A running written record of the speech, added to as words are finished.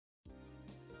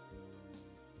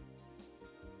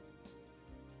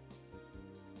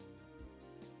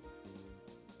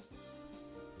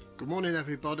Good morning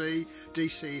everybody,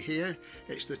 DC here.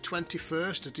 It's the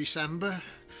 21st of December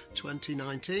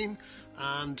 2019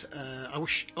 and I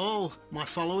wish all my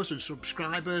followers and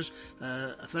subscribers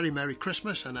a very Merry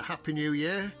Christmas and a Happy New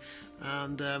Year,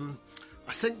 and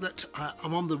I think that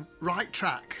I'm on the right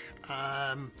track.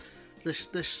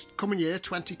 This coming year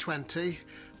 2020,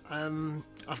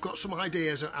 I've got some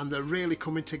ideas and they're really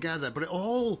coming together, but it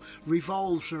all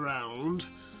revolves around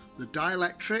the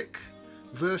dielectric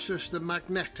versus the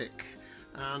magnetic,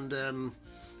 and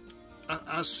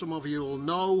as some of you will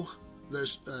know,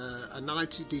 there's a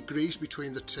 90 degrees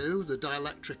between the two, the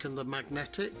dielectric and the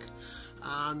magnetic,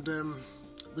 and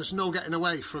there's no getting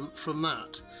away from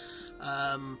that.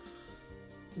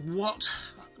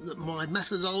 My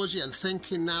methodology and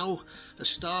thinking now has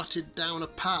started down a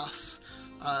path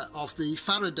of the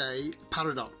Faraday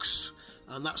Paradox,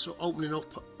 and that's opening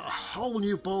up a whole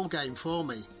new ball game for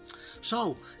me.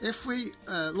 So if we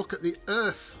look at the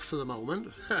Earth for the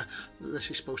moment,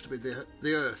 this is supposed to be the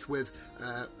Earth with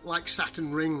like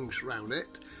Saturn rings around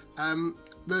it.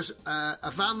 There's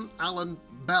a Van Allen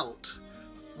belt,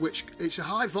 which it's a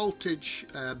high voltage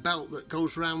belt that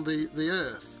goes around the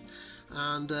Earth,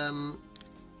 and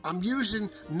I'm using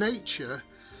nature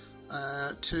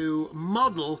to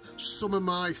model some of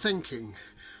my thinking,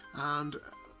 and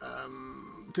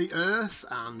the Earth,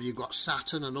 and you've got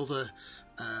Saturn and other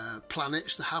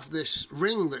planets that have this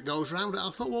ring that goes around it. I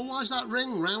thought, well, why is that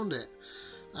ring round it?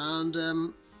 And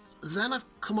then I've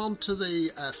come on to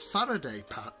the Faraday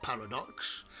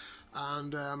Paradox,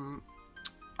 and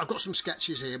I've got some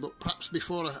sketches here, but perhaps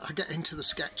before I get into the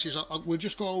sketches, we'll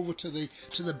just go over to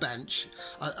the bench.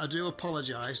 I do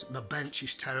apologise, my bench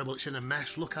is terrible, it's in a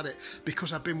mess, look at it,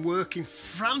 because I've been working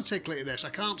frantically at this. I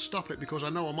can't stop it because I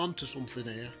know I'm onto something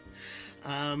here.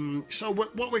 So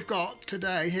what we've got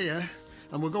today here,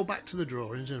 and we'll go back to the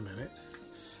drawings in a minute,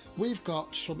 we've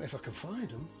got some, if I can find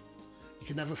them, you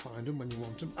can never find them when you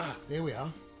want them. Here we are.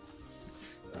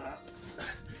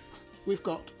 We've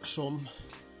got some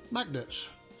magnets.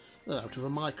 They're out of a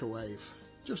microwave,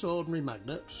 just ordinary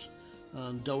magnets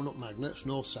and donut magnets,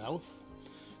 north-south.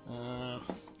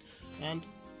 And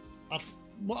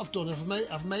what I've done,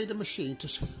 I've made a machine to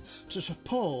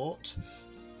support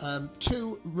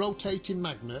two rotating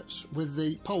magnets with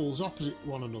the poles opposite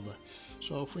one another.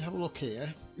 So if we have a look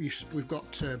here, we've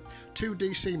got two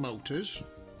DC motors,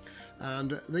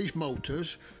 and these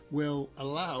motors will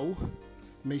allow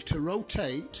me to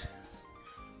rotate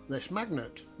this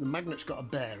magnet. The magnet's got a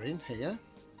bearing here,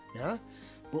 yeah,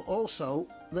 but also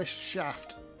this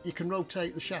shaft, you can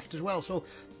rotate the shaft as well. So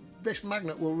this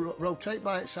magnet will rotate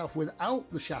by itself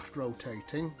without the shaft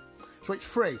rotating, so it's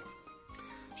free.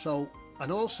 So,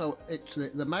 and also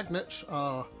the magnets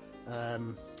are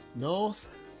north,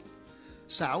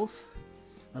 south,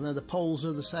 and then the poles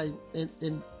are the same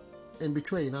in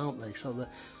between, aren't they? So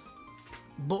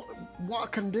but what I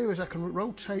can do is I can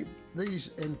rotate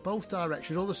these in both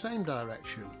directions or the same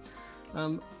direction,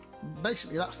 and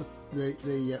basically that's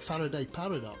the Faraday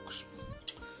Paradox.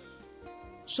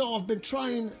 So I've been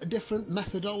trying different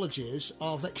methodologies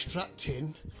of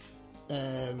extracting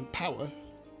power,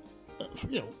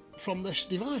 from this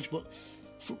device, but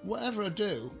whatever I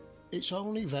do, it's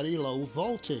only very low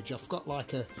voltage. I've got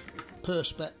like a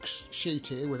perspex sheet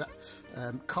here with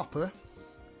copper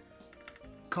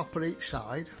each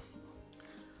side,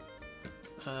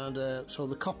 and so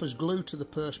the copper's glued to the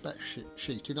perspex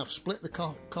sheeting. I've split the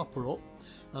copper up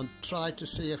and tried to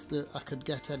see if I could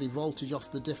get any voltage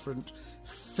off the different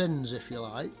fins, if you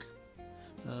like,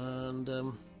 and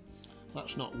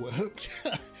that's not worked.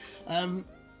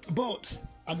 But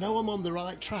I know I'm on the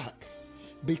right track,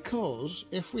 because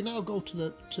if we now go to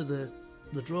the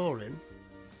drawing,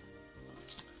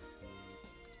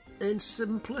 in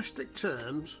simplistic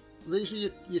terms, these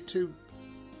are your two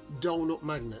donut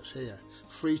magnets here,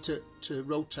 free to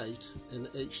rotate in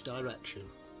each direction.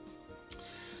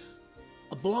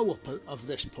 A blow up of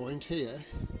this point here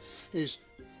is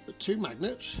two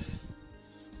magnets,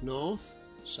 north,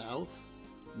 south,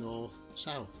 north,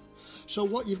 south. So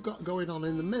what you've got going on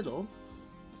in the middle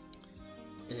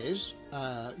is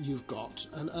you've got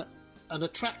an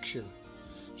attraction.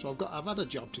 So I've had a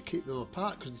job to keep them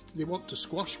apart because they want to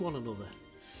squash one another.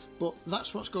 But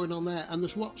that's what's going on there, and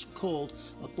there's what's called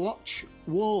a Bloch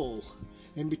Wall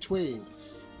in between,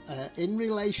 in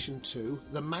relation to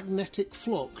the magnetic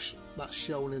flux that's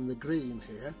shown in the green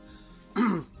here,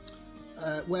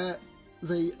 where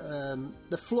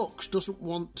the flux doesn't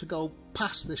want to go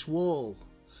past this wall.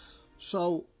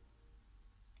 So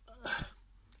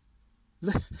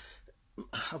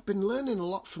I've been learning a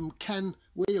lot from Ken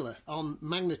Wheeler on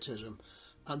magnetism,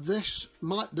 and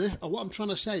what I'm trying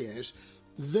to say is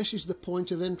this is the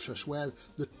point of interest where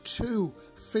the two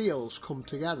fields come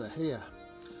together here.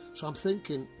 So I'm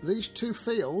thinking these two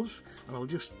fields, and I'll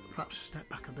just perhaps step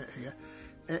back a bit here,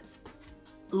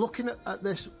 looking at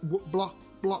this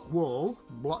Bloch Wall,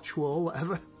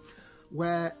 whatever,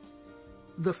 where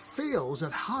the fields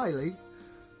are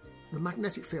the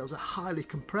magnetic fields are highly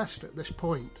compressed at this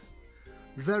point,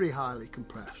 very highly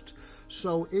compressed.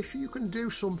 So if you can do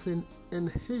something in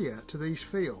here to these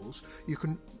fields,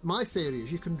 my theory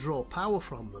is you can draw power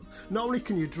from them. Not only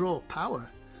can you draw power,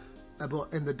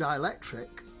 but in the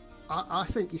dielectric, I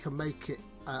think you can make it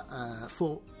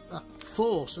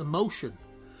force and motion,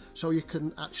 so you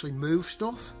can actually move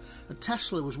stuff. And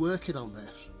Tesla was working on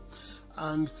this.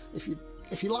 And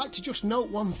if you like to just note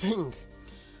one thing,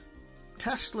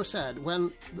 Tesla said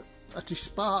at his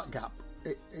spark gap,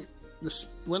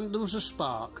 when there was a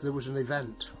spark, there was an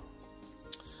event.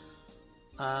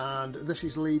 And this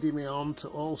is leading me on to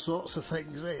all sorts of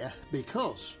things here,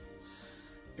 because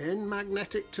in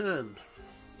magnetic terms,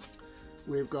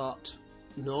 we've got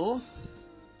north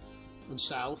and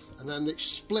south, and then it's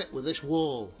split with this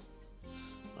wall,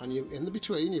 and in the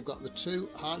between you've got the two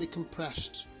highly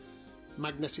compressed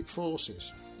magnetic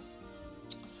forces.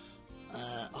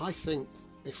 I think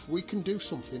if we can do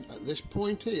something at this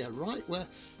point here, right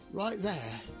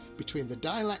there between the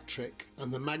dielectric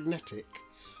and the magnetic,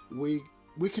 we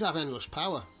could have endless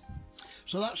power.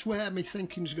 So that's where my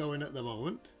thinking's going at the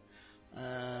moment.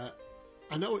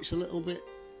 I know it's a little bit,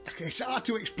 it's hard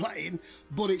to explain,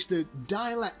 but it's the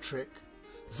dielectric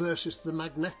versus the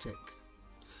magnetic.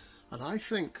 And I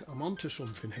think I'm onto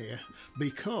something here,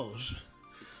 because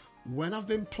when I've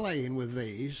been playing with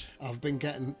these, I've been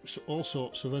getting all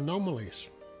sorts of anomalies.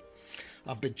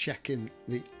 I've been checking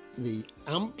the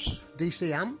amps,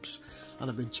 DC amps, and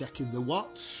I've been checking the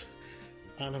watts,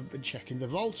 and I've been checking the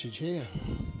voltage here,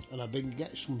 and I've been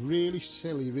getting some really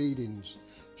silly readings,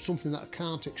 something that I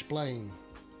can't explain.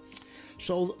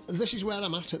 So this is where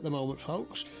I'm at the moment,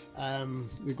 folks.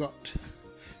 We've got,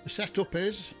 the setup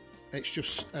is, it's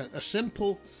just a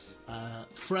simple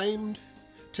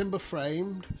timber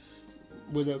framed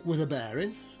with a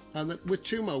bearing, and with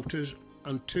two motors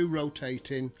and two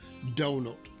rotating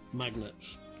donut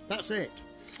magnets. That's it.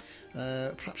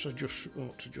 Perhaps I just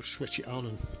want to just switch it on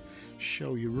and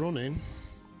show you running.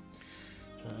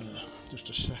 Just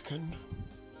a second.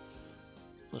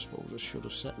 I suppose I should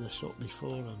have set this up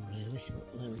beforehand, really,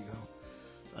 but there we go.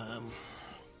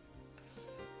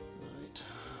 Right.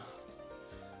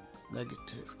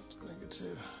 Negative.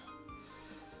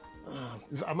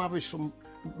 I'm having some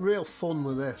real fun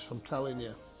with this, I'm telling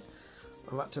you.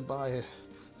 I've had to buy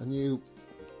a new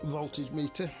voltage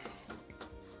meter,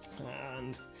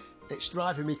 and it's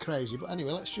driving me crazy. But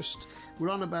anyway, we'll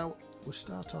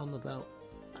start on about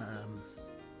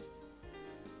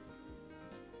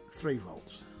 3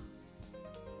 volts.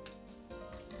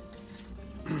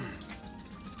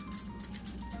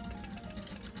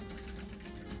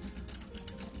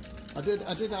 I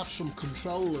did have some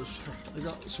controllers. I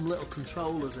got some little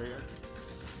controllers here.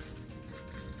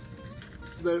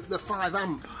 The 5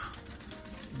 amp,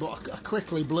 but I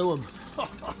quickly blew them.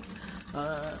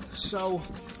 So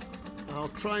I'll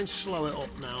try and slow it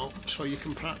up now, so you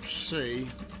can perhaps see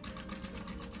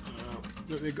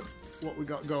that they got what we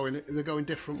got going. They're going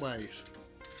different ways.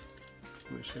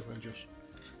 Let me see if I can just.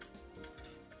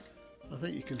 I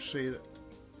think you can see that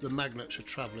the magnets are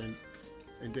travelling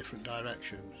in different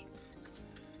directions.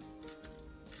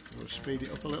 I'll speed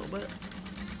it up a little bit.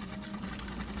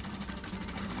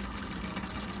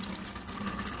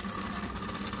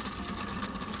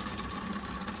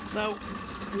 Now,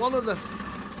 one of the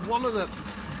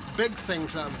big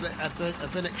things that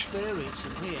I've been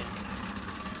experiencing here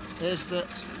is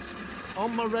that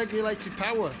on my regulated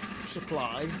power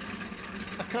supply,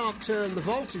 I can't turn the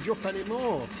voltage up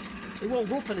anymore. It won't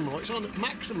go up anymore. It's on at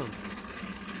maximum.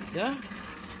 Yeah,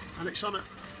 and it's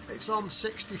on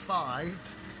 65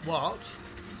 watts,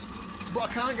 but I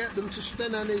can't get them to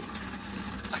spin any.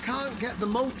 I can't get the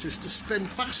motors to spin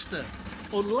faster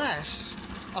unless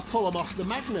I pull them off the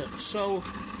magnet. So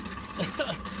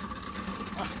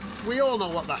we all know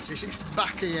what that is. It's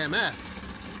back EMF.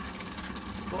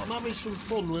 But I'm having some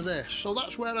fun with this. So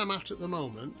that's where I'm at the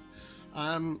moment.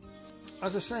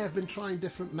 As I say, I've been trying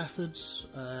different methods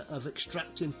of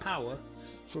extracting power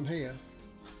from here.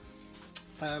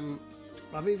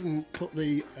 I've even put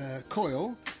the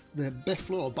coil, the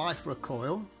Bifla or Bifra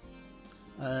coil,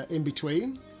 in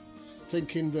between,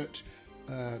 thinking that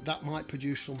that might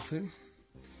produce something.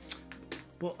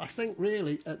 But I think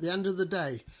really, at the end of the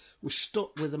day, we're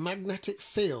stuck with a magnetic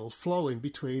field flowing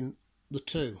between the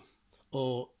two,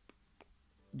 or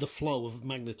the flow of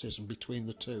magnetism between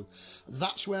the two.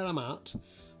 That's where I'm at.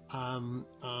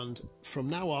 And from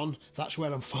now on, that's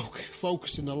where I'm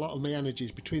focusing a lot of my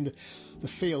energies, between the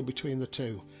field between the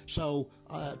two. So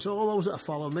to all those that are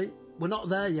following me, we're not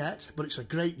there yet, but it's a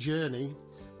great journey,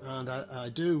 and I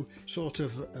do sort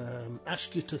of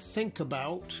ask you to think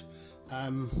about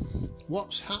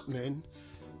what's happening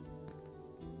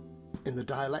in the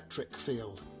dielectric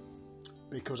field,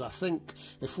 because I think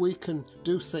if we can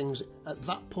do things at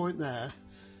that point there's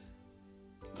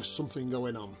something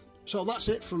going on. So that's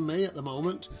it from me at the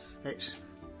moment. It's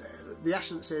the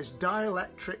essence is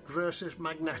dielectric versus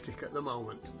magnetic at the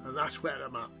moment, and that's where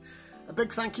I'm at. A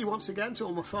big thank you once again to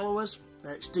all my followers.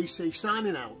 It's DC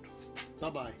signing out. Bye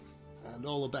bye, and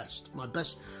all the best. My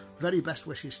very best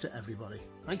wishes to everybody.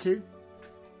 Thank you.